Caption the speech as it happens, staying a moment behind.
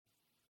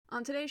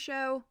On today's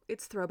show,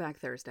 it's Throwback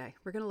Thursday.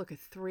 We're going to look at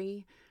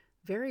 3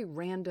 very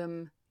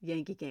random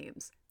Yankee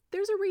games.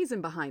 There's a reason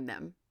behind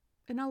them,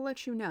 and I'll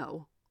let you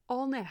know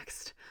all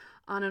next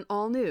on an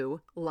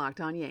all-new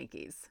Locked On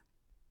Yankees.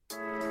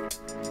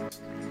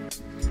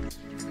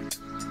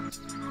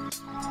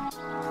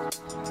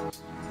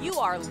 You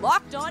are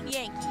Locked On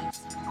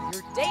Yankees,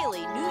 your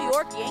daily New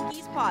York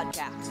Yankees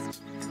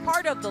podcast.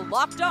 Part of the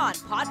Locked On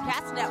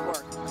Podcast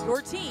Network,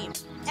 your team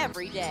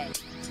every day.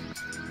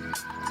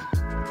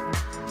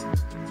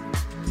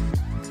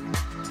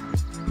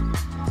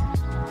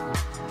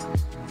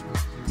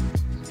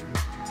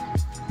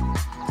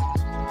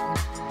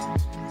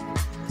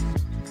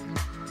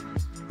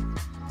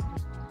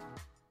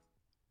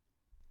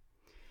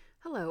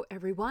 Hello,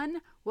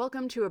 everyone.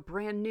 Welcome to a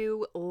brand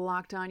new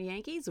Locked On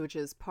Yankees, which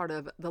is part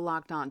of the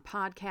Locked On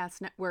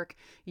Podcast Network,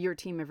 your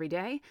team every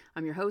day.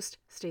 I'm your host,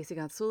 Stacey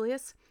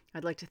Gotsoulias.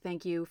 I'd like to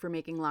thank you for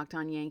making Locked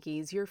On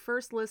Yankees your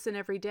first listen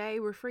every day.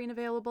 We're free and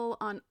available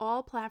on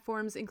all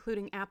platforms,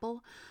 including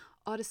Apple,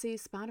 Odyssey,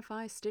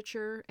 Spotify,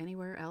 Stitcher,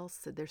 anywhere else.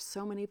 There's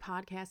so many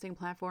podcasting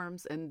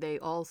platforms, and they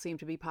all seem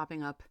to be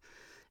popping up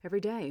every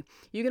day.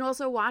 You can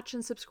also watch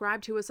and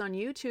subscribe to us on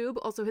YouTube.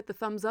 Also hit the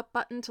thumbs up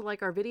button to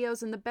like our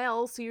videos and the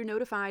bell so you're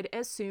notified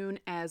as soon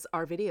as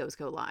our videos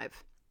go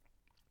live.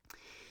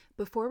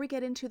 Before we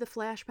get into the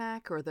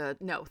flashback or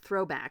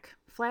throwback.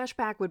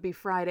 Flashback would be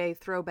Friday,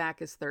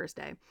 throwback is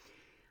Thursday.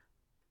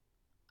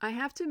 I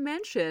have to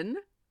mention,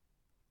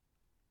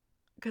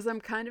 because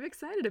I'm kind of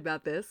excited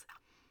about this,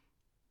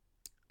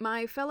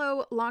 my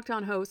fellow Locked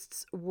On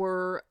hosts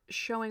were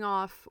showing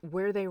off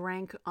where they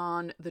rank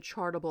on the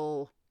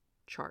Chartable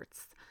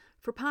charts.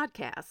 For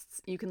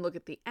podcasts, you can look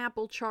at the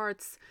Apple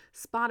charts,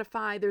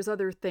 Spotify, there's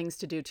other things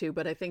to do too,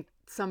 but I think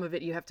some of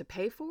it you have to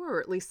pay for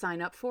or at least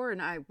sign up for,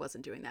 and I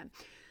wasn't doing that.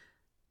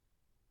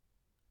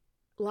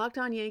 Locked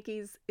On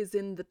Yankees is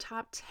in the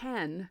top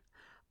 10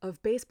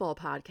 of baseball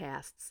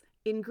podcasts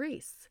in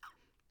Greece,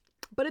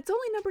 but it's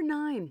only number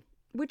 9,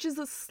 which is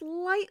a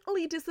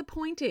slightly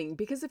disappointing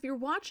because if you're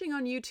watching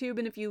on YouTube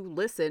and if you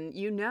listen,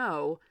 you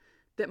know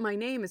that my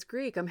name is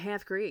Greek. I'm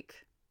half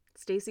Greek.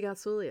 Stacey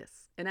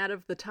Gotsoulias. And out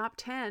of the top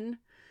 10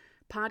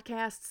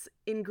 podcasts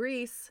in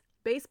Greece,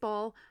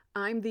 baseball,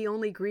 I'm the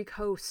only Greek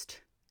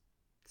host.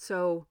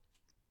 So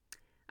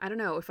I don't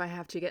know if I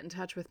have to get in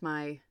touch with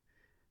my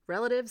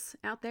relatives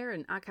out there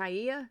in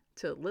Achaia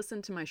to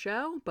listen to my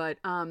show, but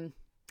I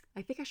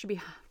think I should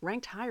be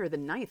ranked higher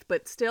than 9th,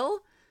 but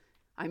still,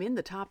 I'm in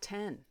the top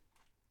 10.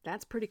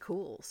 That's pretty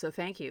cool. So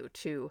thank you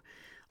to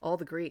all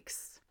the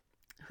Greeks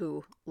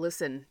who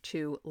listen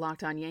to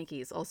Locked On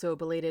Yankees. Also,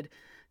 belated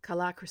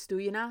Kala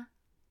Kristuyana.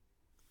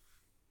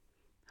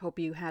 Hope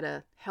you had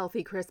a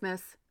healthy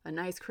Christmas, a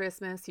nice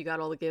Christmas. You got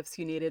all the gifts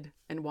you needed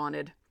and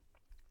wanted.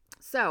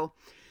 So,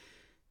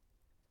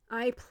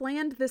 I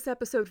planned this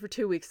episode for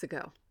 2 weeks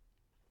ago.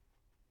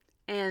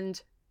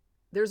 And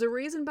there's a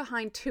reason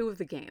behind 2 of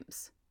the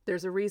games.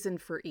 There's a reason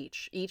for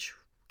each. Each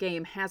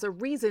game has a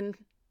reason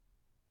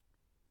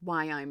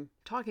why I'm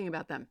talking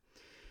about them.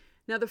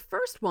 Now, the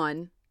first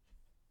one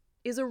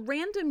is a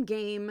random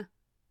game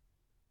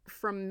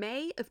from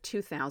May of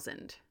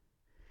 2000.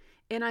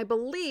 And I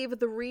believe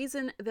the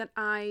reason that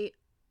I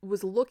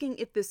was looking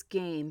at this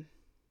game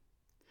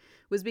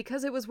was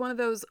because it was one of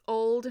those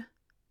old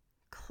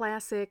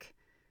classic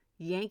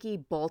Yankee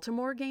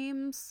Baltimore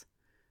games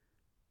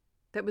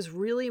that was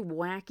really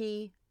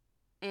wacky.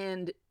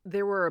 And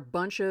there were a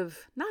bunch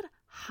of not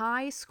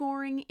high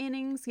scoring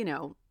innings,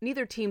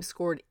 neither team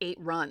scored 8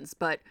 runs,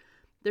 but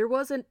there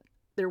was an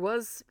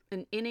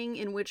inning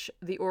in which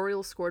the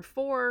Orioles scored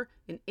 4,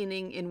 an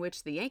inning in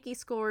which the Yankees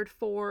scored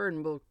 4,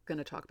 and we're going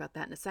to talk about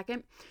that in a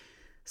second.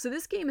 So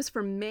this game is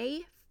from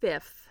May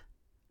 5th,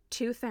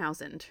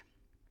 2000.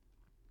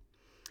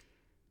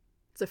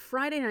 It's a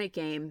Friday night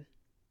game.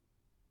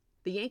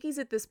 The Yankees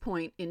at this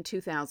point in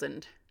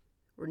 2000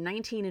 were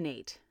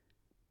 19-8.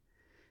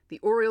 The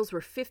Orioles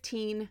were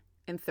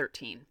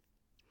 15-13.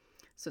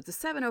 So it's a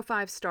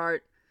 7:05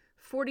 start,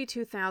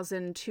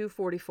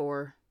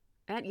 42,244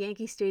 at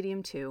Yankee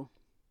Stadium 2.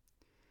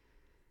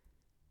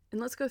 And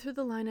let's go through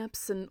the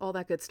lineups and all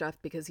that good stuff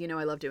because, I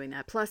love doing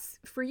that. Plus,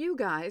 for you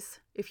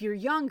guys, if you're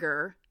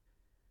younger,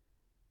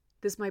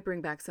 this might bring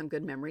back some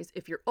good memories.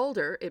 If you're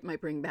older, it might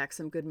bring back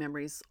some good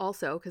memories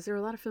also because there are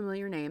a lot of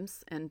familiar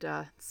names and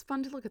it's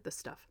fun to look at this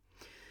stuff.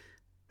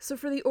 So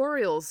for the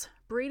Orioles,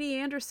 Brady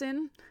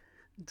Anderson,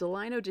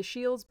 Delino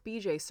DeShields,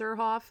 BJ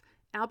Surhoff,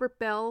 Albert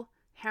Bell,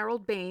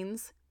 Harold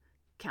Baines,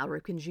 Cal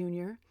Ripken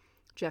Jr.,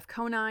 Jeff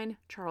Conine,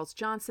 Charles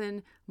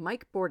Johnson,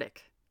 Mike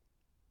Bordick.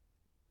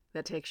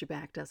 That takes you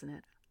back, doesn't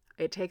it?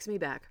 It takes me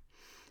back.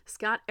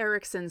 Scott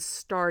Erickson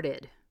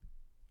started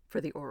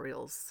for the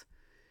Orioles.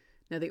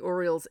 Now, the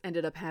Orioles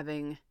ended up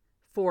having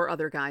 4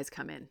 other guys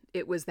come in.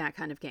 It was that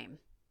kind of game.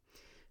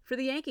 For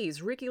the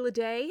Yankees, Ricky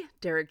Leday,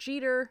 Derek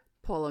Jeter,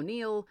 Paul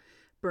O'Neill,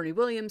 Bernie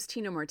Williams,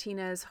 Tino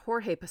Martinez,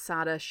 Jorge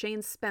Posada,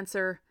 Shane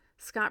Spencer,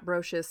 Scott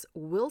Brocious,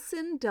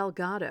 Wilson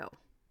Delgado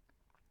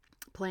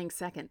playing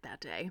second that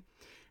day.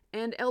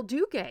 And El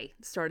Duque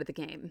started the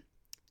game.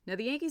 Now,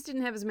 the Yankees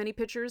didn't have as many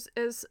pitchers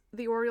as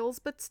the Orioles,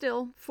 but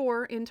still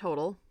 4 in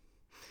total.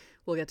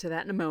 We'll get to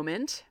that in a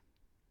moment.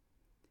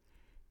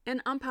 And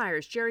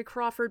umpires, Jerry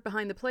Crawford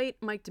behind the plate,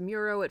 Mike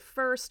DeMuro at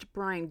first,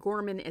 Brian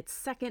Gorman at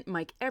second,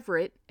 Mike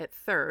Everett at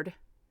third.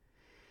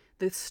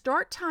 The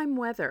start time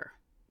weather,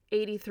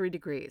 83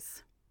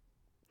 degrees.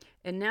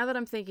 And now that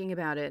I'm thinking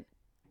about it,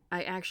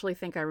 I actually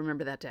think I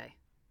remember that day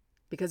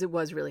because it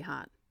was really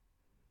hot.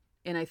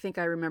 And I think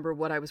I remember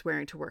what I was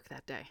wearing to work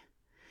that day.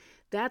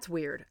 That's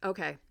weird.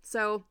 Okay,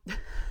 so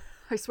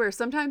I swear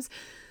sometimes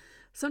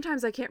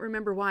I can't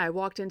remember why I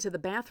walked into the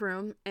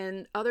bathroom,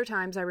 and other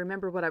times I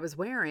remember what I was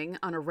wearing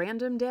on a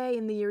random day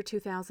in the year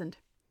 2000.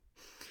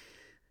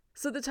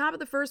 So the top of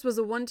the first was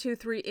a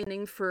 1-2-3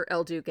 inning for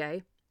El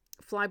Duque.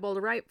 Fly ball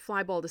to right,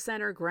 fly ball to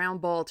center,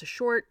 ground ball to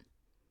short.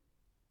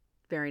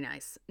 Very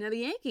nice. Now the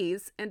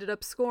Yankees ended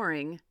up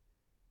scoring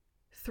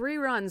 3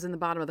 runs in the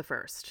bottom of the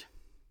first.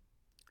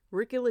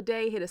 Ricky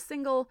Ledee hit a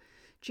single,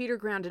 Jeter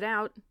grounded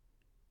out,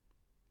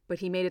 but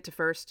he made it to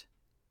first.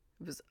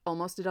 It was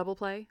almost a double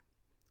play.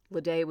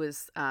 Ledee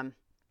was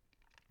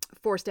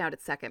forced out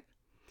at second.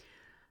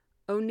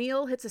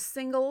 O'Neill hits a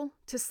single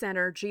to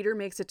center. Jeter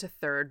makes it to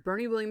third.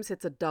 Bernie Williams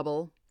hits a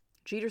double.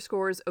 Jeter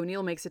scores.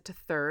 O'Neill makes it to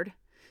third.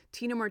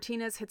 Tino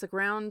Martinez hits a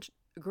ground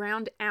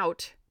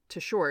out to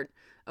short.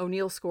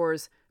 O'Neill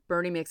scores.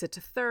 Bernie makes it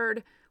to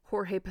third.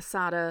 Jorge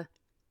Posada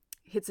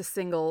hits a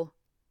single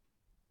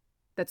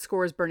that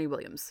scores Bernie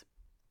Williams.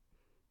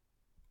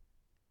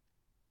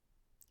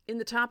 In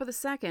the top of the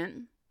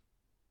second,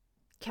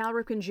 Cal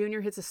Ripken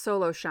Jr. hits a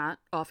solo shot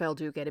off El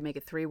Duque to make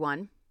it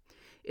 3-1.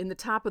 In the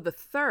top of the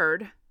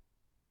third,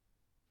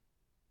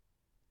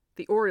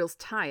 the Orioles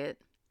tie it.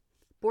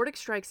 Bordick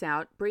strikes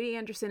out. Brady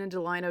Anderson and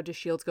Delino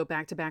DeShields go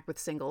back-to-back with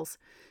singles.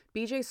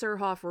 B.J.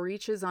 Surhoff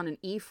reaches on an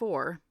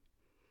E4.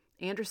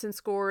 Anderson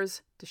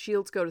scores.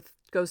 DeShields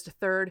goes to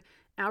third.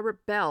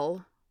 Albert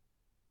Bell,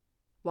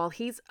 while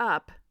he's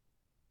up,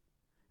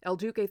 El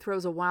Duque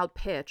throws a wild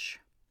pitch.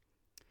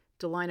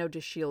 Delino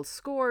DeShields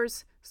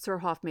scores.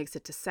 Surhoff makes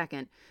it to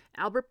second.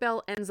 Albert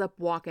Bell ends up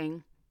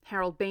walking.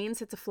 Harold Baines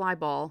hits a fly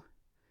ball.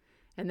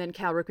 And then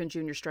Cal Ripken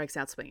Jr. strikes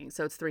out swinging.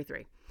 So it's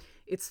 3-3.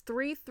 It's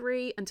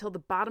 3-3 until the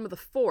bottom of the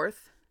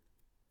fourth.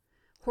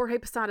 Jorge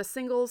Posada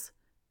singles.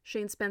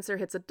 Shane Spencer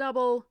hits a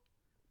double.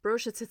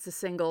 Brochitz hits a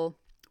single,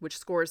 which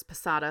scores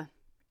Posada.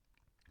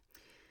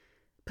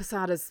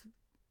 Posada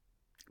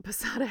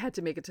had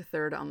to make it to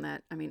third on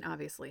that. I mean,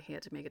 obviously, he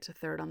had to make it to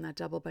third on that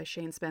double by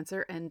Shane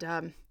Spencer. And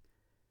I'm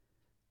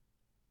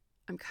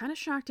kind of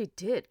shocked he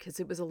did, because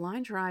it was a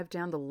line drive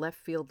down the left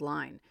field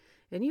line.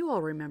 And you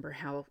all remember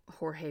how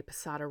Jorge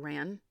Posada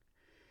ran.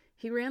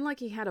 He ran like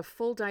he had a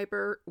full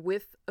diaper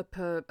with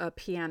a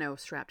piano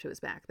strapped to his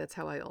back. That's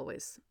how I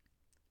always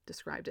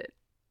described it.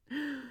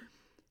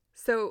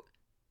 So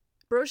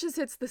Brochus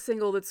hits the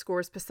single that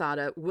scores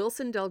Posada.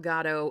 Wilson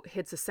Delgado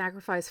hits a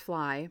sacrifice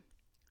fly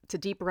to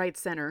deep right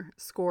center,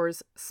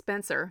 scores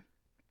Spencer.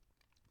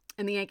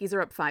 And the Yankees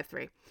are up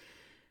 5-3.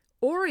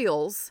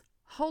 Orioles,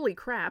 holy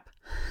crap,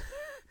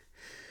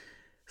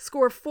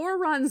 score 4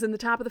 runs in the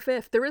top of the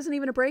fifth. There isn't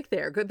even a break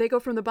there. They go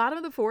from the bottom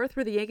of the fourth,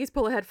 where the Yankees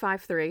pull ahead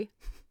 5-3,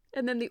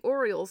 and then the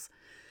Orioles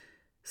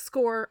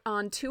score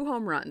on 2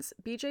 home runs.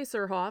 B.J.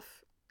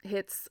 Surhoff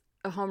hits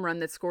a home run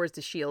that scores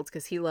DeShields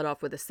because he led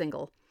off with a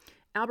single.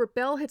 Albert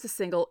Bell hits a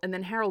single, and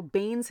then Harold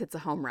Baines hits a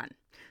home run.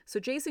 So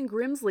Jason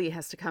Grimsley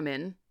has to come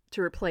in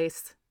to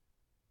replace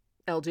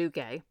El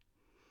Duque.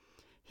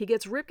 He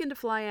gets Ripken to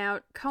fly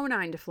out,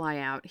 Conine to fly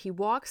out. He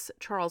walks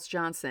Charles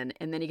Johnson,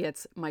 and then he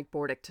gets Mike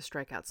Bordick to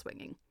strike out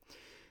swinging.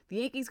 The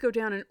Yankees go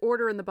down in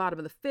order in the bottom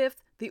of the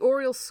fifth. The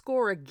Orioles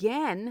score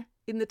again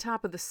in the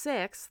top of the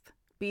sixth.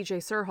 B.J.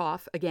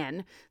 Surhoff,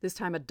 again, this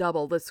time a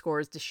double that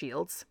scores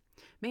DeShields.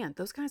 Man,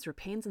 those guys were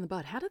pains in the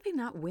butt. How did they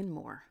not win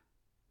more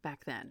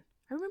back then?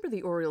 I remember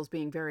the Orioles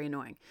being very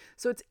annoying.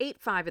 So it's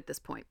 8-5 at this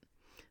point.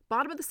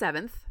 Bottom of the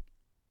seventh,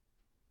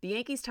 the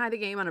Yankees tie the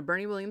game on a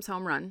Bernie Williams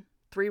home run,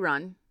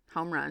 3-run.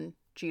 Home run.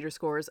 Jeter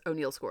scores.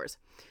 O'Neill scores.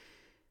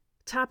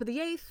 Top of the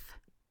eighth,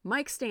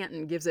 Mike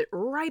Stanton gives it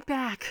right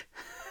back.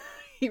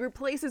 He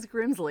replaces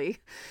Grimsley,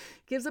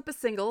 gives up a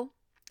single.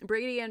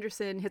 Brady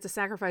Anderson hits a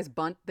sacrifice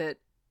bunt that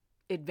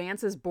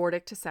advances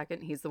Bordick to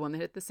second. He's the one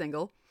that hit the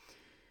single.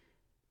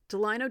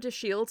 Delino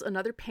DeShields,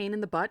 another pain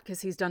in the butt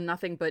because he's done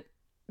nothing but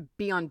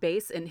be on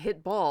base and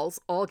hit balls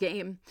all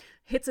game.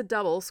 Hits a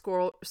double,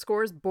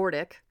 scores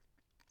Bordick.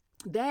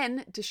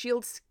 Then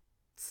DeShields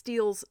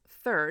steals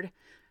third.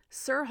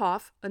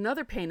 Surhoff,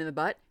 another pain in the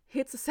butt,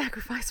 hits a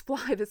sacrifice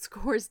fly that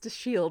scores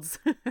DeShields.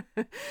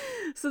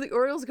 So the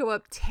Orioles go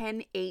up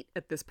 10-8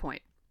 at this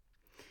point.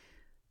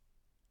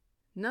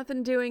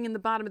 Nothing doing in the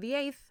bottom of the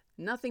eighth.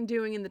 Nothing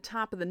doing in the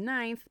top of the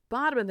ninth.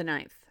 Bottom of the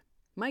ninth.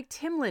 Mike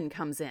Timlin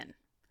comes in.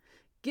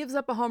 Gives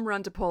up a home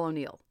run to Paul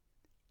O'Neill.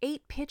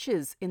 8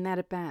 pitches in that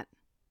at-bat.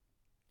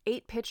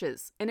 8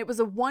 pitches. And it was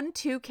a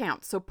 1-2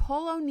 count. So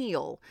Paul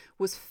O'Neill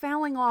was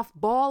fouling off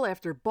ball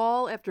after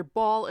ball after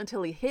ball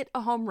until he hit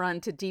a home run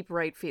to deep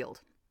right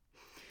field.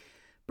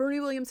 Bernie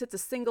Williams hits a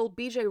single.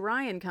 B.J.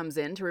 Ryan comes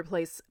in to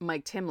replace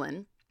Mike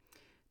Timlin.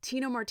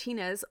 Tino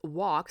Martinez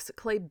walks.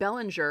 Clay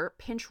Bellinger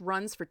pinch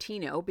runs for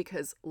Tino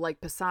because,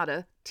 like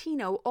Posada,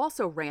 Tino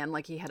also ran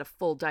like he had a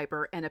full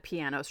diaper and a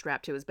piano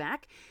strapped to his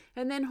back.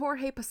 And then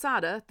Jorge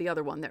Posada, the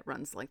other one that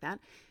runs like that,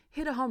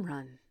 hit a home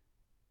run.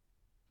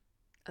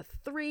 A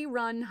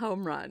 3-run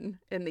home run.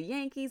 And the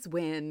Yankees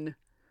win.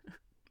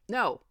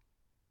 No.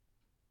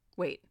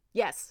 Wait.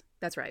 Yes,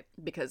 that's right.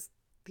 Because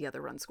the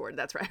other run scored.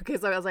 That's right.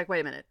 Because I was like,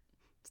 wait a minute.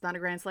 It's not a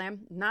grand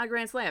slam? Not a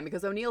grand slam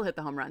because O'Neill hit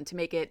the home run to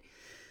make it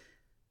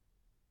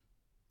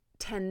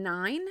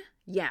 10-9?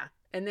 Yeah.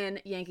 And then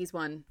Yankees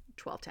won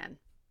 12-10.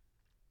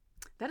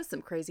 That is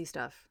some crazy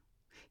stuff.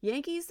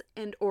 Yankees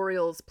and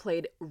Orioles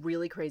played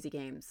really crazy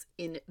games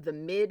in the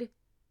mid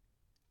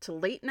to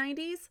late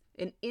 90s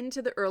and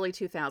into the early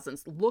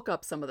 2000s. Look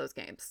up some of those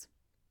games.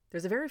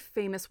 There's a very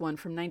famous one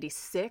from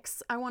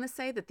 96, I want to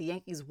say, that the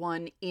Yankees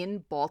won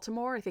in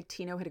Baltimore. I think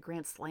Tino hit a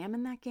grand slam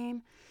in that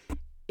game.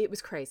 It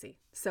was crazy.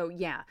 So,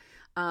 yeah.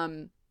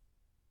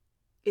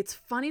 It's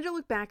funny to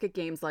look back at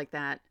games like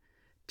that.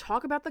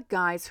 Talk about the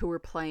guys who were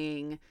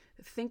playing.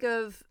 Think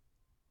of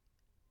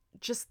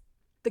just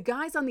the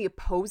guys on the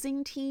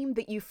opposing team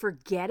that you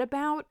forget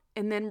about.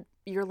 And then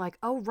you're like,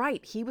 oh,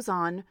 right, he was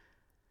on.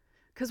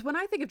 Because when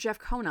I think of Jeff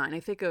Conine, I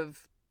think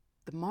of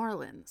the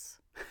Marlins.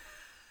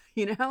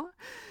 You know?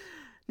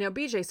 Now,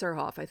 BJ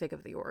Surhoff, I think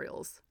of the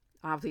Orioles.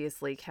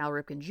 Obviously, Cal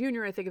Ripken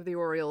Jr., I think of the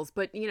Orioles.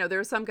 But, you know, there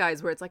are some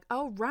guys where it's like,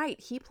 oh, right,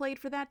 he played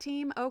for that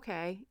team?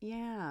 Okay,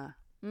 yeah.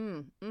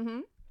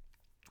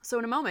 So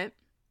in a moment,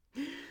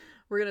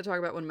 we're going to talk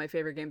about one of my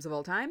favorite games of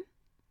all time.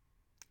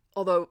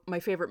 Although my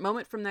favorite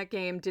moment from that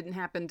game didn't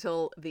happen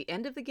till the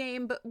end of the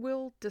game, but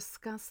we'll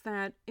discuss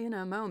that in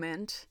a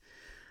moment.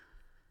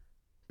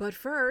 But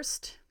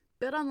first,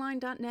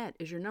 BetOnline.net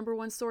is your number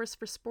one source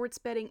for sports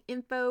betting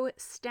info,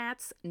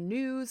 stats,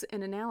 news,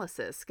 and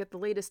analysis. Get the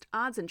latest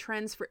odds and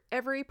trends for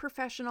every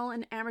professional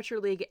and amateur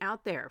league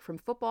out there, from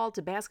football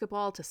to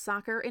basketball to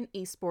soccer and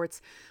esports.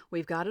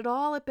 We've got it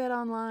all at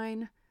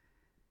BetOnline.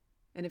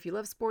 And if you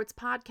love sports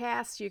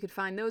podcasts, you can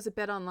find those at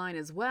BetOnline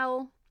as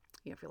well.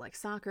 If you like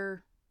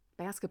soccer,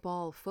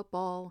 basketball,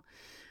 football,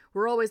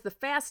 we're always the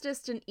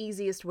fastest and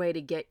easiest way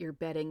to get your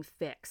betting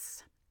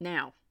fix.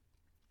 Now,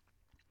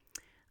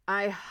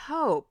 I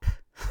hope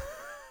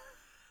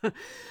the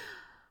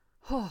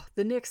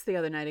Knicks the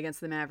other night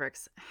against the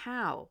Mavericks.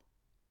 How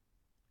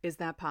is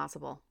that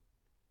possible?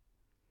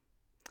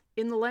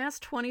 In the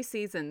last 20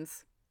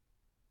 seasons,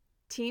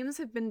 teams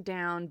have been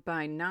down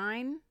by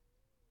 9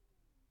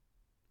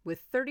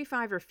 with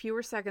 35 or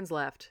fewer seconds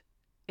left.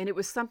 And it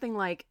was something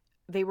like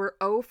they were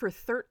 0 for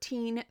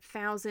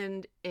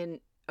 13,000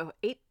 in 0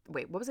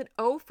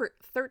 for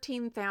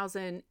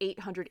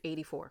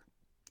 13,884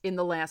 in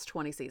the last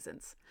 20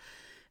 seasons.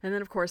 And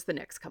then, of course, the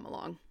Knicks come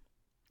along.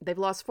 They've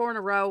lost 4 in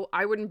a row.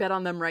 I wouldn't bet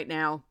on them right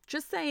now.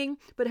 Just saying.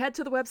 But head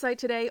to the website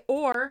today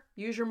or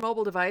use your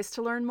mobile device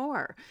to learn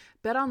more.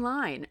 Bet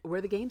online, where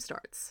the game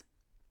starts.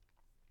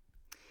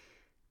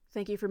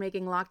 Thank you for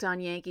making Locked On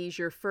Yankees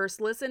your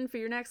first listen. For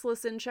your next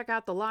listen, check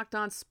out the Locked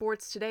On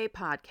Sports Today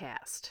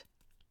podcast.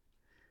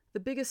 The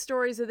biggest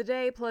stories of the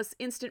day, plus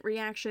instant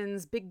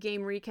reactions, big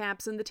game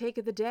recaps, and the take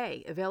of the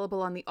day.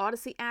 Available on the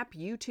Odyssey app,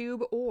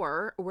 YouTube,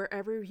 or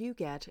wherever you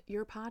get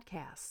your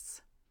podcasts.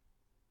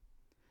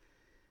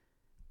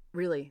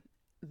 Really,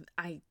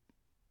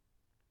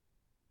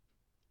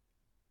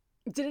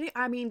 did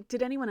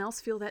anyone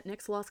else feel that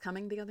Knicks loss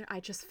coming the other?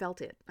 I just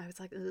felt it. I was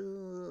like,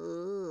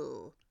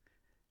 ugh.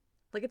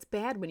 Like, it's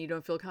bad when you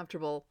don't feel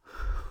comfortable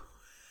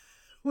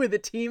with a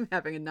team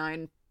having a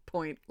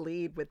 9-point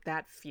lead with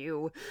that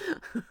few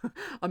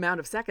amount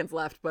of seconds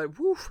left, but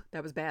whew,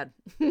 that was bad.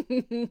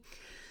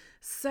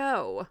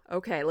 So,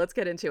 okay, let's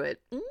get into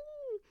it.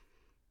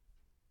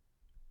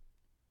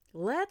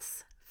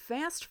 Let's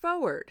fast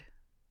forward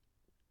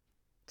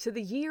to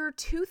the year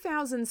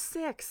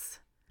 2006.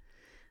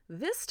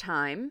 This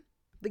time,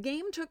 the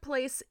game took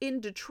place in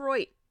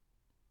Detroit,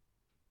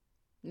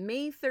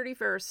 May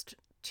 31st,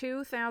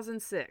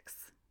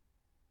 2006.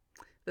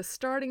 The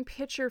starting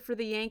pitcher for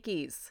the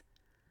Yankees,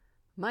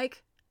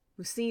 Mike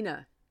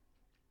Mussina.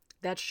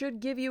 That should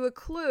give you a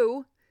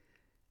clue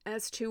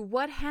as to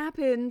what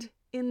happened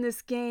in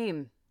this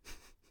game.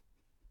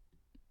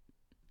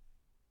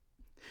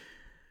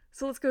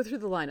 So let's go through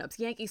the lineups.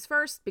 Yankees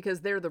first,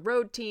 because they're the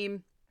road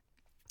team.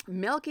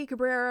 Melky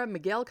Cabrera,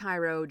 Miguel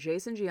Cairo,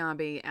 Jason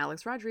Giambi,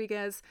 Alex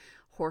Rodriguez,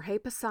 Jorge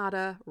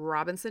Posada,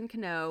 Robinson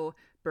Cano,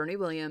 Bernie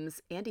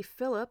Williams, Andy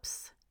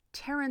Phillips,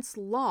 Terrence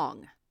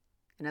Long,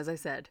 and as I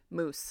said,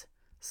 Moose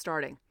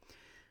starting.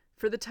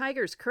 For the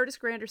Tigers, Curtis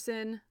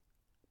Granderson,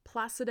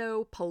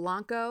 Placido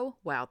Polanco,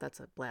 wow, that's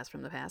a blast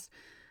from the past,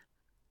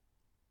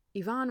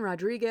 Ivan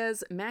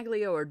Rodriguez,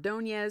 Maglio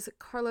Ordonez,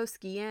 Carlos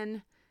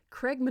Guillen,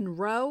 Craig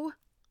Monroe,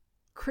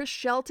 Chris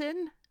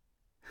Shelton,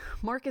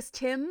 Marcus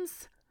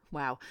Timms,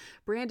 wow,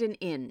 Brandon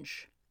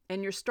Inge,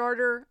 and your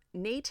starter,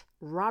 Nate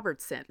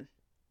Robertson.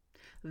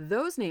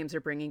 Those names are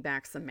bringing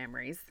back some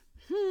memories.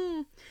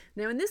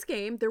 Now, in this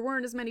game, there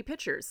weren't as many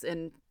pitchers.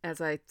 And as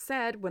I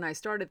said when I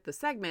started the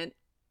segment,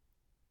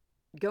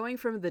 going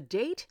from the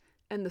date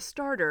and the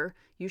starter,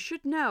 you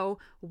should know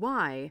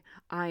why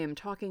I am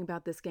talking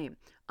about this game.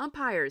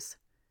 Umpires: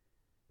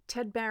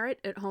 Ted Barrett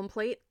at home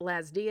plate,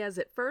 Laz Diaz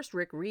at first,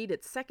 Rick Reed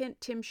at second,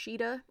 Tim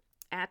Sheeta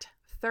at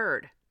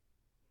third.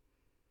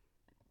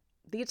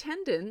 The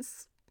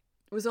attendance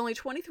was only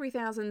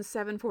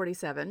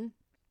 23,747.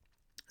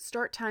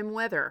 Start time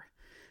weather,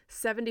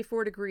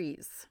 74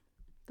 degrees.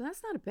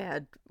 That's not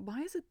bad.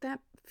 Why is it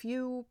that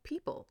few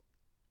people?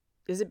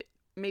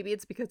 Maybe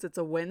it's because it's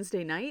a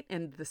Wednesday night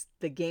and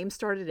the game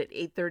started at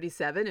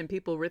 8:37 and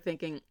people were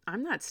thinking,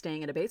 I'm not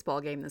staying at a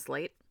baseball game this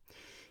late,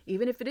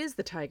 even if it is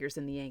the Tigers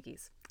and the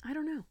Yankees. I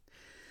don't know.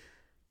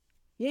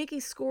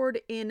 Yankees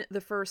scored in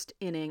the first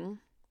inning,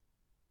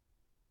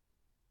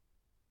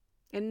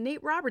 and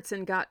Nate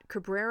Robertson got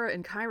Cabrera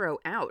and Cairo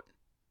out.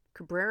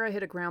 Cabrera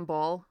hit a ground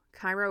ball.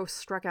 Cairo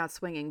struck out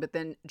swinging, but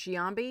then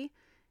Giambi,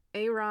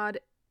 A-Rod,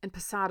 and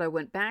Posada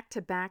went back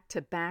to back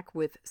to back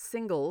with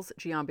singles.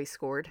 Giambi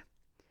scored.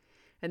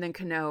 And then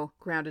Cano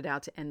grounded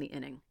out to end the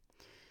inning.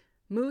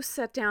 Moose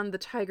set down the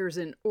Tigers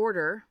in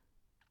order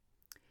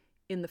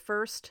in the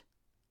first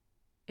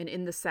and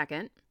in the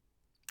second.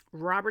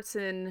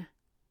 Robertson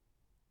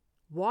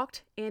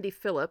walked Andy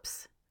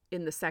Phillips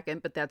in the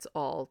second, but that's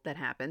all that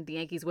happened. The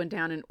Yankees went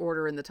down in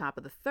order in the top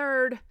of the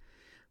third.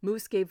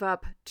 Moose gave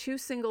up 2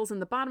 singles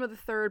in the bottom of the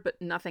third,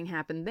 but nothing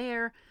happened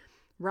there.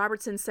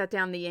 Robertson set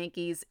down the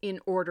Yankees in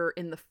order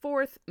in the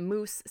fourth.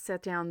 Moose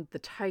set down the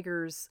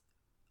Tigers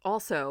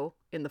also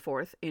in the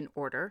fourth in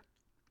order.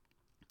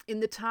 In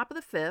the top of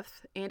the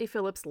fifth, Andy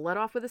Phillips led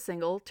off with a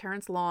single.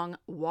 Terrence Long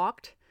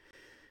walked.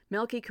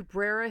 Melky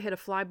Cabrera hit a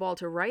fly ball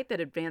to right that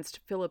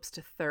advanced Phillips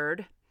to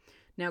third.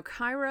 Now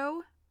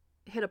Cairo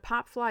hit a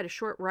pop fly to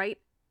short right.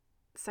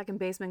 Second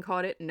baseman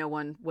caught it. No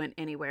one went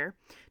anywhere.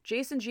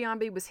 Jason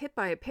Giambi was hit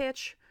by a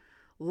pitch.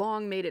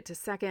 Long made it to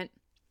second.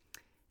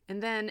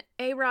 And then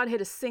A-Rod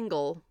hit a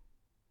single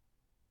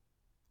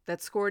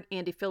that scored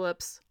Andy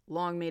Phillips.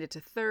 Long made it to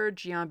third.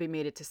 Giambi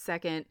made it to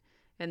second.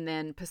 And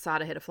then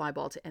Posada hit a fly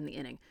ball to end the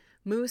inning.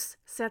 Moose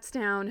sets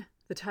down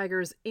the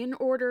Tigers in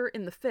order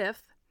in the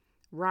fifth.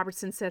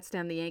 Robertson sets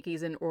down the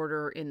Yankees in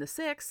order in the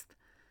sixth.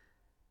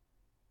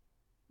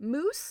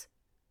 Moose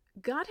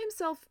got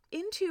himself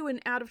into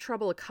and out of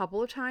trouble a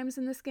couple of times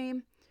in this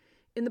game.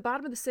 In the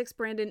bottom of the sixth,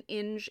 Brandon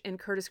Inge and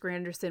Curtis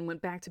Granderson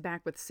went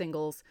back-to-back with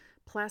singles.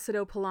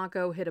 Placido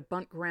Polanco hit a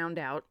bunt ground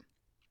out.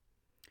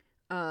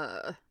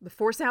 The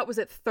force out was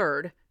at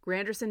third.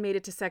 Granderson made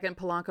it to second.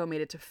 Polanco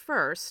made it to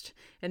first.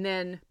 And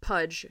then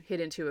Pudge hit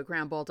into a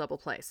ground ball double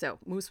play. So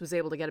Moose was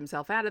able to get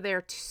himself out of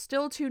there.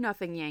 Still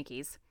 2-0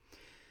 Yankees.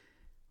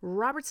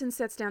 Robertson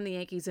sets down the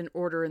Yankees in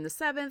order in the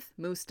seventh.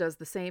 Moose does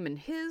the same in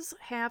his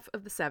half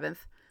of the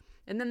seventh.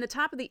 And then the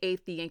top of the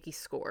eighth, the Yankees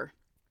score.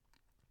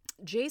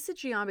 Jason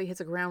Giambi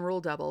hits a ground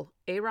rule double.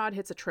 A-Rod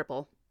hits a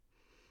triple.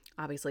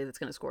 Obviously, that's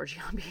going to score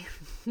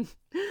Giambi.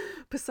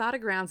 Posada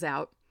grounds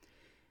out.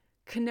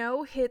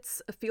 Cano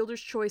hits a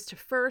fielder's choice to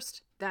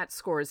first. That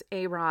scores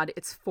A-Rod.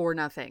 It's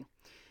 4-0.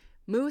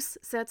 Moose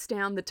sets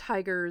down the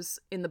Tigers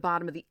in the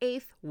bottom of the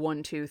eighth.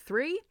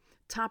 1-2-3.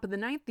 Top of the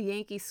ninth, the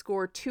Yankees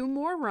score 2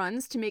 more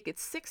runs to make it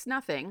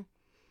 6-0.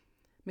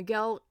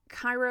 Miguel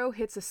Cairo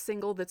hits a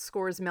single that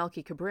scores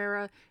Melky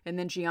Cabrera, and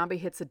then Giambi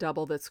hits a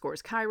double that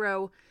scores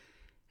Cairo.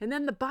 And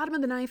then the bottom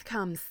of the ninth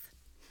comes.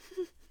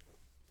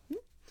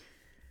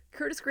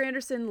 Curtis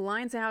Granderson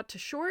lines out to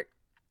short.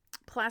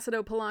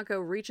 Placido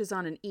Polanco reaches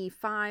on an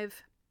E5.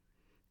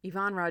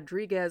 Ivan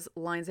Rodriguez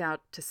lines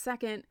out to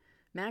second.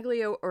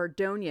 Maglio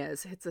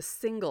Ordonez hits a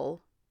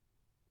single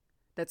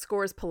that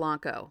scores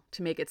Polanco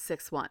to make it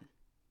 6-1.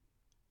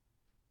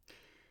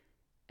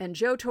 And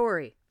Joe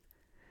Torre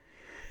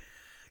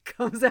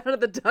comes out of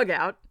the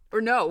dugout. Or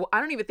no, I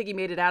don't even think he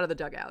made it out of the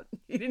dugout.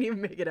 He didn't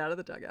even make it out of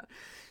the dugout.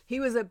 He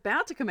was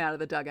about to come out of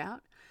the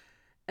dugout.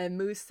 And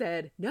Moose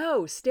said,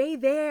 no, stay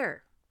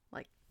there.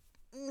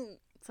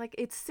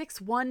 It's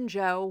 6-1,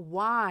 Joe.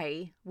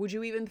 Why would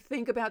you even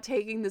think about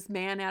taking this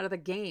man out of the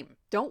game?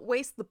 Don't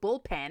waste the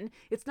bullpen.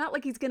 It's not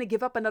like he's going to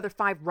give up another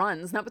 5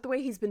 runs, not with the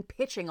way he's been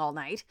pitching all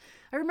night.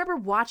 I remember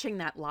watching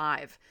that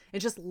live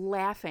and just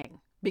laughing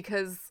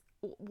because,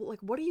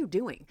 what are you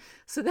doing?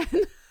 So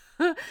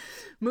then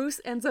Moose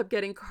ends up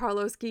getting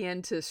Carlos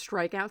Guillen to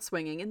strike out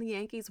swinging, and the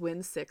Yankees win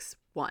 6-1.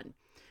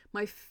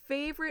 My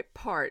favorite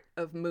part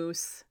of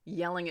Moose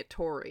yelling at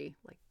Torre,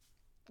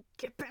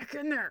 get back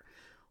in there,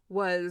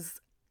 was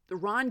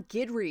Ron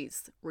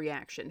Guidry's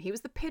reaction. He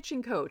was the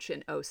pitching coach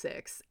in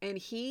 2006, and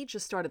he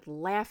just started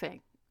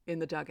laughing in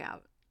the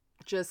dugout.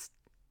 It's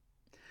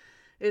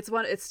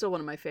still one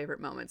of my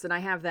favorite moments. And I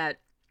have that,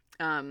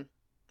 I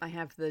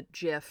have the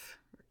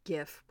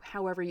GIF,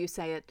 however you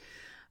say it,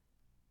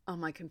 on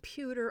my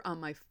computer, on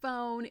my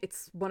phone.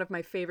 It's one of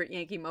my favorite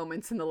Yankee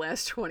moments in the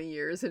last 20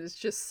 years, and it's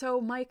just so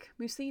Mike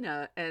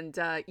Mussina. And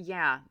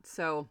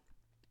so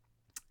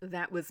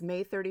that was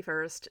May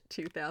 31st,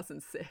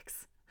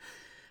 2006.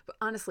 But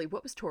honestly,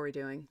 what was Torre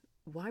doing?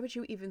 Why would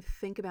you even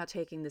think about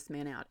taking this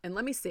man out? And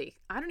let me see.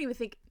 I don't even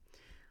think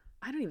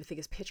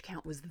his pitch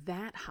count was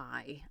that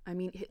high. I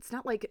mean, it's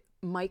not like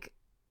Mike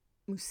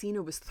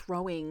Mussina was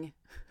throwing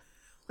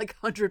like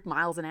 100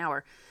 miles an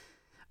hour.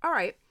 All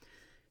right.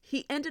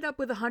 He ended up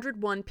with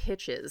 101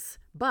 pitches,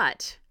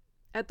 but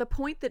at the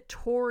point that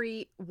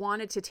Torrey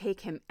wanted to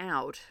take him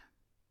out,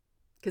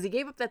 because he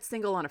gave up that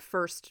single on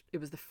it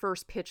was the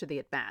first pitch of the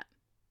at-bat.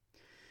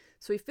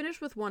 So he finished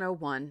with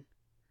 101,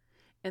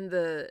 and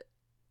the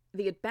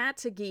at-bat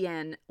to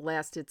Guillen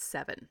lasted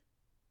 7.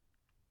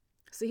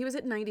 So he was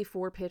at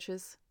 94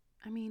 pitches.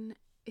 I mean,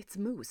 it's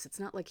Moose. It's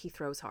not like he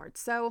throws hard.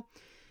 So,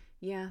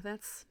 yeah,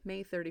 that's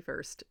May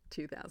 31st,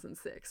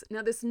 2006.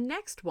 Now, this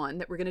next one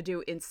that we're going to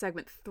do in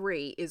segment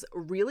 3 is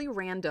really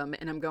random,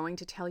 and I'm going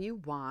to tell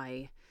you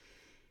why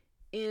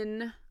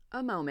in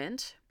a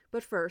moment.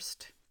 But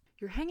first,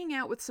 you're hanging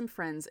out with some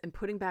friends and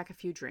putting back a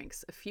few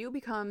drinks. A few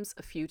becomes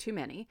a few too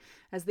many.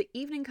 As the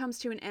evening comes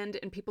to an end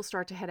and people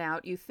start to head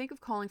out, you think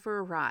of calling for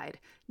a ride.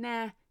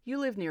 Nah, you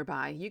live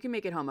nearby. You can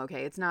make it home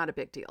okay. It's not a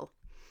big deal.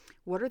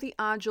 What are the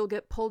odds you'll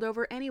get pulled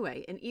over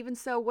anyway? And even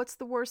so, what's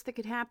the worst that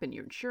could happen?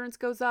 Your insurance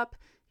goes up,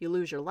 you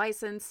lose your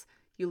license,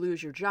 you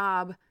lose your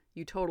job,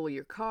 you total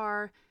your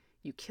car,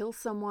 you kill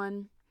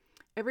someone.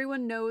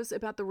 Everyone knows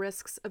about the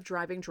risks of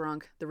driving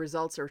drunk. The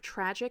results are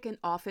tragic and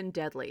often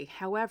deadly.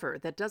 However,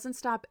 that doesn't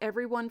stop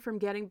everyone from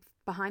getting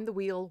behind the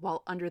wheel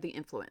while under the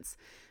influence.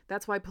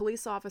 That's why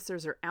police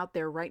officers are out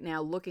there right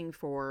now looking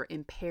for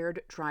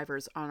impaired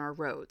drivers on our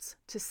roads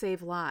to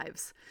save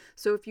lives.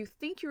 So if you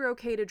think you're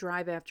okay to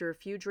drive after a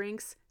few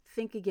drinks,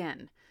 think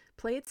again.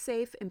 Play it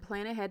safe and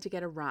plan ahead to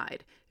get a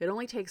ride. It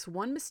only takes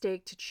one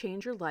mistake to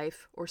change your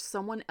life or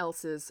someone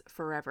else's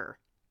forever.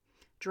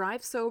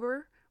 Drive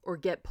sober or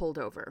get pulled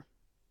over.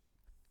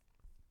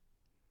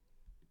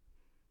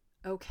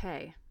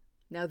 Okay,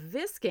 now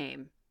this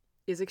game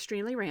is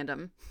extremely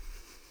random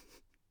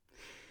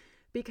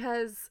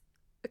because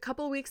a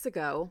couple of weeks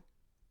ago,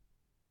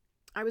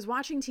 I was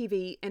watching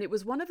TV and it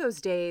was one of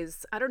those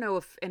days, I don't know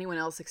if anyone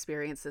else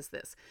experiences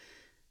this.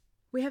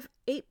 We have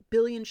 8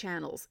 billion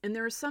channels and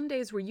there are some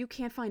days where you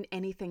can't find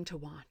anything to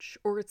watch,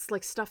 or it's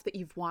like stuff that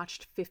you've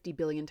watched 50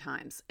 billion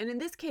times. And in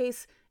this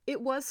case,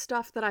 it was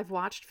stuff that I've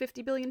watched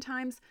 50 billion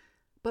times,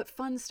 but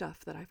fun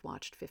stuff that I've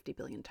watched 50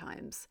 billion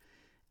times.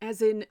 As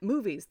in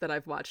movies that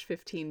I've watched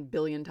 15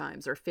 billion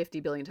times or 50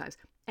 billion times.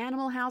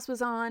 Animal House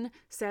was on.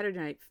 Saturday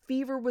Night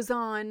Fever was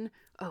on.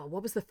 Oh,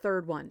 what was the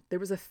third one? There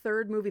was a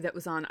third movie that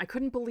was on. I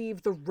couldn't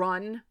believe the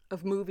run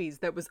of movies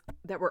that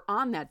were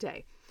on that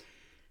day.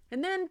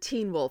 And then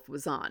Teen Wolf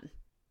was on.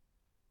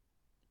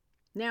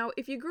 Now,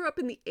 if you grew up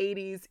in the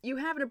 80s, you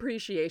have an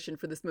appreciation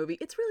for this movie.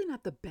 It's really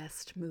not the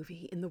best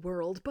movie in the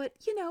world, but,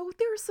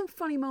 there are some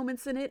funny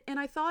moments in it, and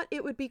I thought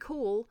it would be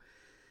cool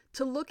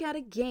to look at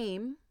a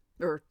game,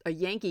 or a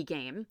Yankee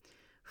game,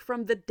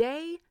 from the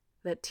day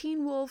that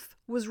Teen Wolf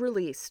was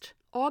released,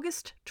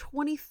 August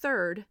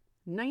 23rd,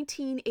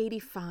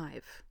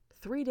 1985.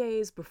 3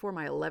 days before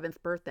my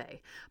 11th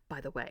birthday, by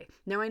the way.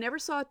 Now, I never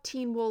saw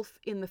Teen Wolf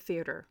in the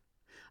theater.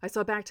 I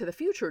saw Back to the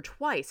Future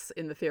twice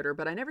in the theater,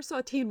 but I never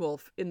saw Teen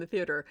Wolf in the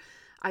theater.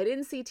 I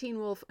didn't see Teen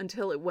Wolf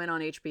until it went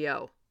on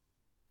HBO,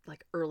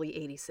 like early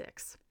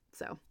 86.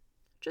 So,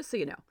 just so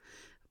you know.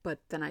 But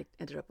then I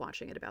ended up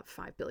watching it about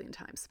 5 billion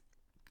times.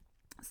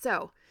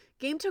 So,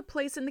 game took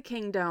place in the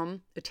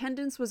Kingdome.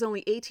 Attendance was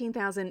only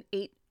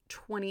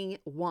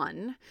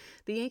 18,821.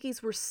 The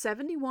Yankees were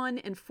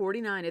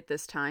 71-49 at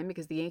this time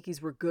because the Yankees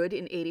were good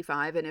in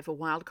 85, and if a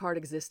wild card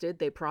existed,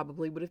 they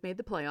probably would have made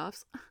the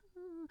playoffs.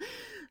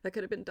 That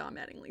could have been Don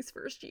Mattingly's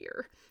first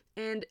year.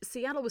 And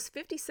Seattle was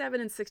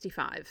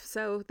 57-65,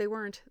 so they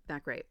weren't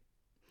that great.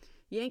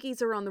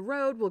 Yankees are on the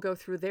road. We'll go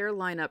through their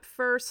lineup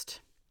first.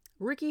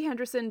 Rickey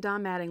Henderson,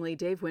 Don Mattingly,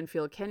 Dave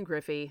Winfield, Ken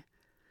Griffey,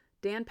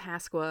 Dan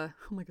Pasqua,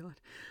 oh my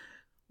God,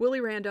 Willie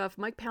Randolph,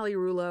 Mike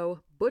Pagliarulo,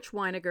 Butch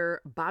Weiniger,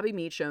 Bobby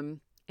Meacham,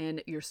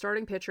 and your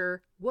starting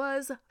pitcher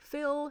was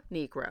Phil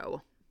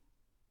Niekro.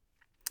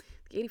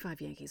 The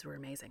 85 Yankees were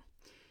amazing.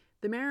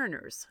 The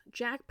Mariners,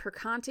 Jack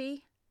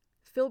Perconti,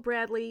 Phil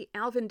Bradley,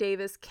 Alvin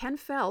Davis, Ken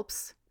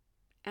Phelps,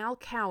 Al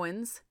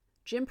Cowens,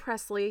 Jim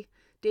Presley,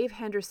 Dave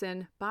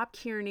Henderson, Bob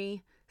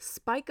Kearney,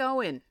 Spike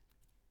Owen,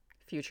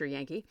 future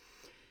Yankee.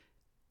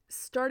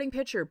 Starting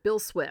pitcher, Bill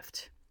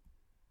Swift.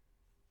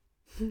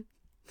 This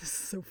is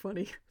so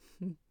funny.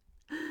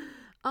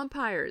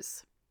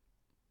 Umpires.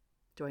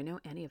 Do I know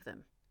any of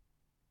them?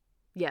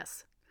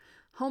 Yes.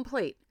 Home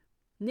plate,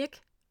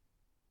 Nick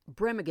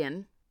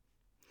Bremigan.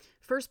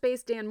 First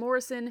base, Dan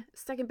Morrison.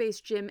 Second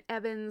base, Jim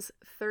Evans.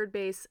 Third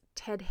base,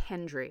 Ted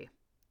Hendry.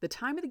 The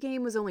time of the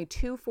game was only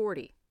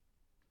 2:40.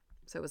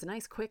 So it was a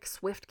nice, quick,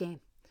 swift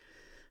game.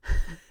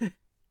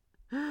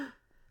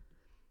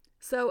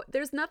 So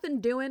there's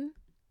nothing doing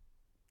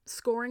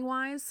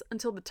scoring-wise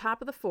until the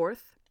top of the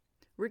fourth.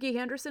 Rickey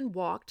Henderson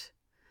walked.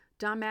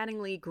 Don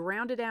Mattingly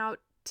grounded out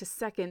to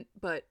second,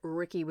 but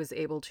Rickey was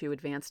able to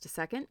advance to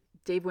second.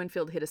 Dave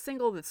Winfield hit a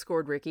single that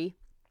scored Rickey.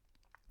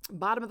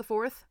 Bottom of the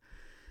fourth,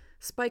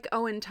 Spike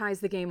Owen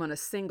ties the game on a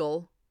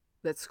single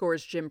that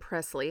scores Jim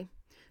Presley.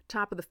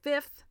 Top of the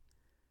fifth,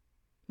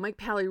 Mike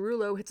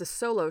Pagliarulo hits a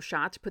solo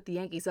shot to put the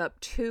Yankees up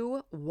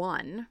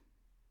 2-1.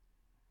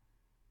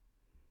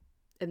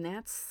 And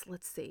that's,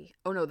 let's see.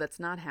 Oh, no, that's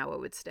not how it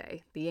would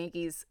stay. The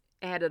Yankees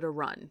added a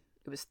run.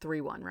 It was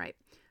 3-1, right?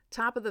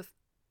 Top of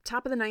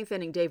the ninth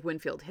inning, Dave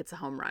Winfield hits a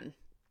home run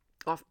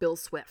off Bill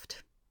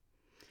Swift.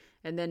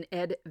 And then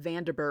Ed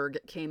Vandenberg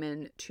came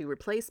in to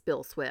replace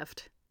Bill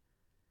Swift.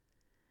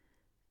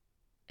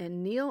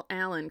 And Neil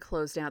Allen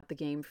closed out the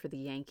game for the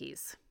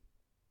Yankees.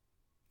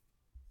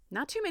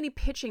 Not too many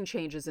pitching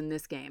changes in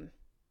this game,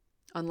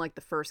 unlike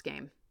the first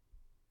game.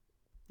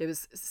 It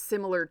was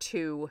similar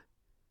to,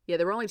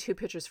 there were only 2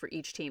 pitchers for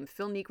each team.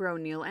 Phil Niekro,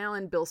 Neil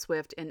Allen, Bill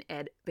Swift, and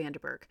Ed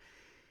Vandenberg.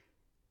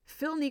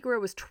 Phil Niekro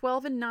was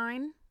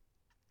 12-9.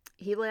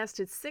 He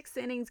lasted 6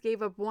 innings,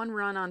 gave up 1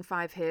 run on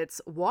 5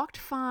 hits, walked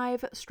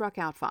 5, struck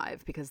out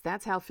 5, because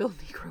that's how Phil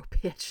Niekro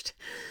pitched.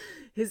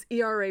 His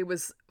ERA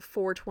was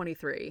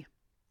 4.23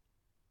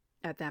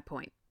 at that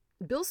point.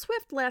 Bill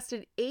Swift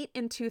lasted 8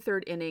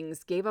 2/3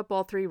 innings, gave up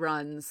all 3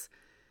 runs,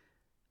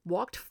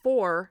 walked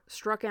 4,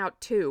 struck out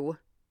 2,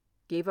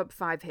 gave up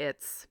 5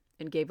 hits,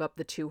 and gave up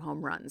the 2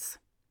 home runs.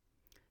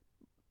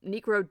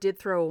 Niekro did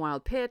throw a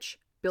wild pitch.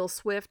 Bill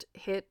Swift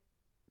hit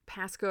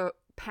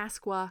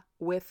Pasqua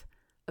with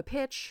a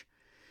pitch.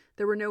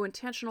 There were no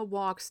intentional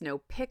walks, no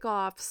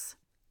pickoffs.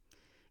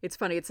 It's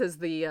funny, it says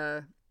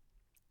the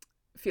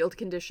field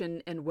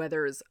condition and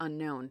weather is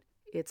unknown.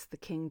 It's the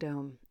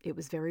Kingdome. It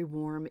was very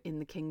warm in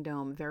the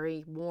Kingdome,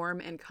 very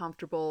warm and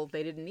comfortable.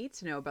 They didn't need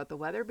to know about the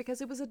weather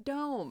because it was a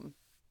dome.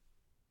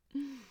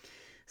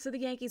 So the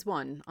Yankees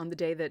won on the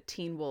day that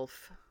Teen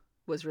Wolf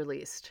was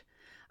released.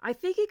 I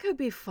think it could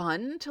be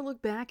fun to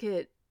look back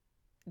at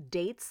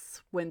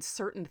dates when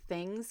certain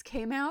things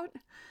came out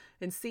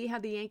and see how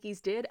the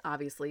Yankees did,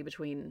 obviously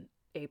between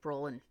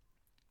April and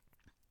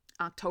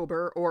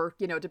October, or,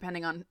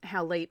 depending on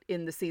how late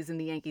in the season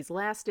the Yankees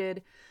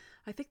lasted.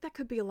 I think that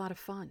could be a lot of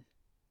fun.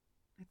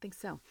 I think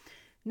so.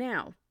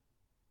 Now,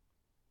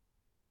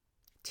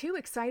 2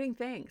 exciting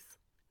things.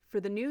 For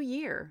the new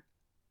year,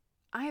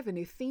 I have a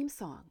new theme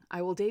song.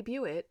 I will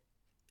debut it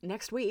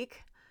next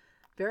week.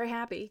 Very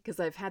happy because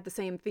I've had the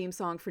same theme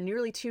song for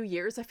nearly 2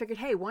 years. I figured,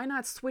 hey, why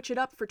not switch it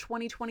up for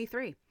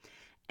 2023?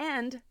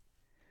 And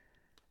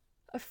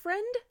a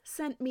friend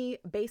sent me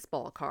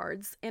baseball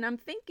cards, and I'm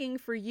thinking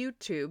for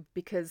YouTube,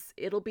 because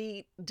it'll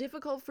be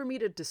difficult for me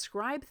to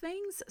describe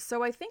things,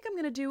 so I think I'm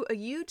going to do a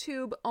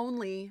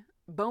YouTube-only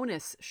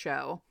bonus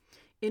show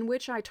in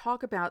which I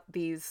talk about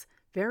these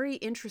very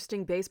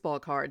interesting baseball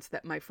cards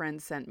that my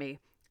friend sent me.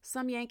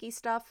 Some Yankee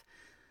stuff,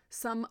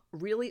 some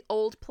really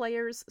old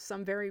players,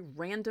 some very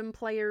random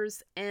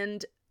players,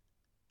 and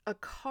a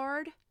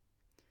card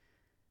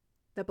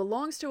that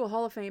belongs to a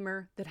Hall of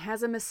Famer that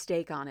has a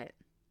mistake on it.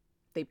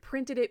 They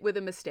printed it with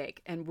a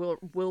mistake, and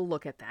we'll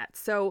look at that.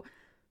 So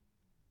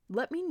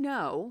let me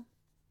know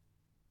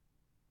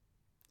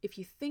if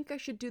you think I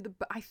should do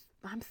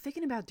I'm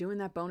thinking about doing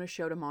that bonus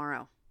show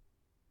tomorrow.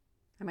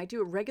 I might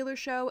do a regular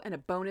show and a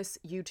bonus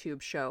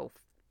YouTube show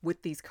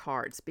with these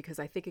cards because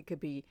I think it could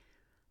be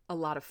a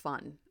lot of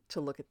fun to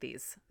look at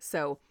these.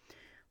 So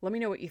let me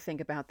know what you think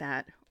about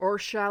that. Or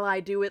shall I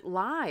do it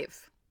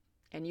live?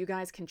 And you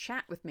guys can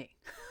chat with me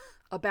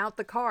about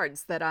the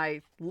cards that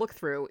I look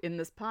through in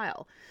this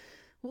pile.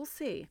 We'll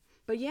see.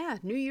 But yeah,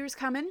 New Year's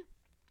coming.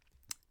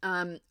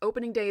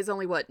 Opening day is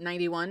only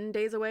 91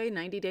 days away,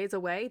 90 days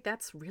away.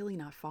 That's really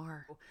not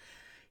far.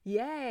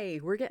 Yay,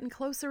 we're getting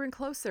closer and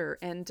closer.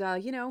 And,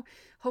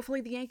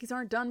 hopefully the Yankees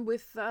aren't done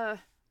with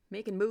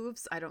making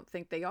moves. I don't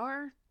think they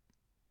are.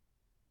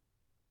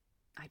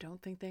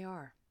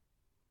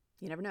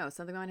 You never know.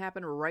 Something might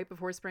happen right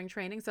before spring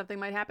training. Something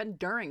might happen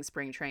during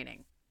spring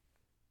training.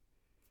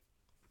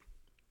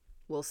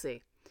 We'll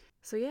see.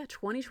 So yeah,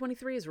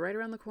 2023 is right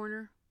around the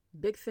corner.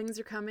 Big things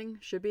are coming.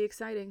 Should be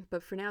exciting.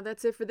 But for now,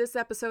 that's it for this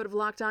episode of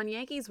Locked On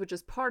Yankees, which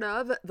is part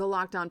of the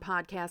Locked On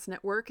Podcast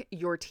Network,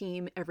 your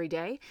team every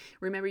day.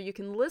 Remember, you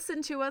can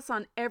listen to us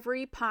on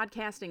every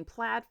podcasting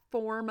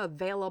platform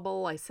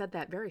available. I said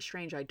that very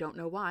strange. I don't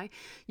know why.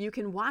 You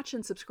can watch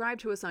and subscribe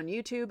to us on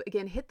YouTube.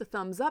 Again, hit the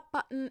thumbs up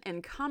button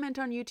and comment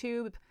on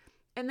YouTube.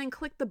 And then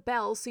click the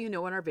bell so you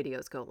know when our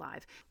videos go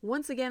live.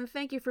 Once again,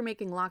 thank you for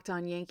making Locked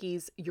On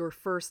Yankees your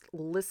first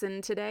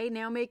listen today.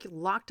 Now make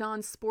Locked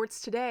On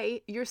Sports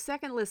Today your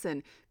second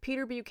listen.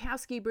 Peter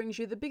Bukowski brings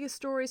you the biggest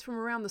stories from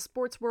around the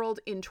sports world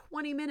in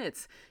 20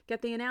 minutes.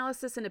 Get the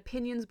analysis and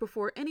opinions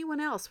before anyone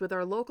else with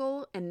our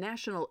local and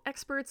national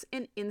experts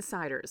and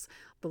insiders.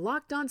 The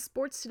Locked On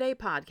Sports Today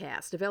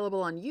podcast,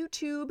 available on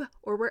YouTube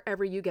or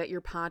wherever you get your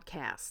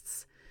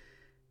podcasts.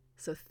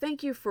 So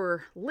thank you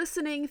for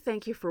listening.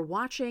 Thank you for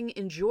watching.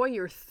 Enjoy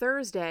your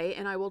Thursday,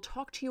 and I will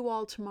talk to you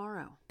all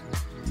tomorrow.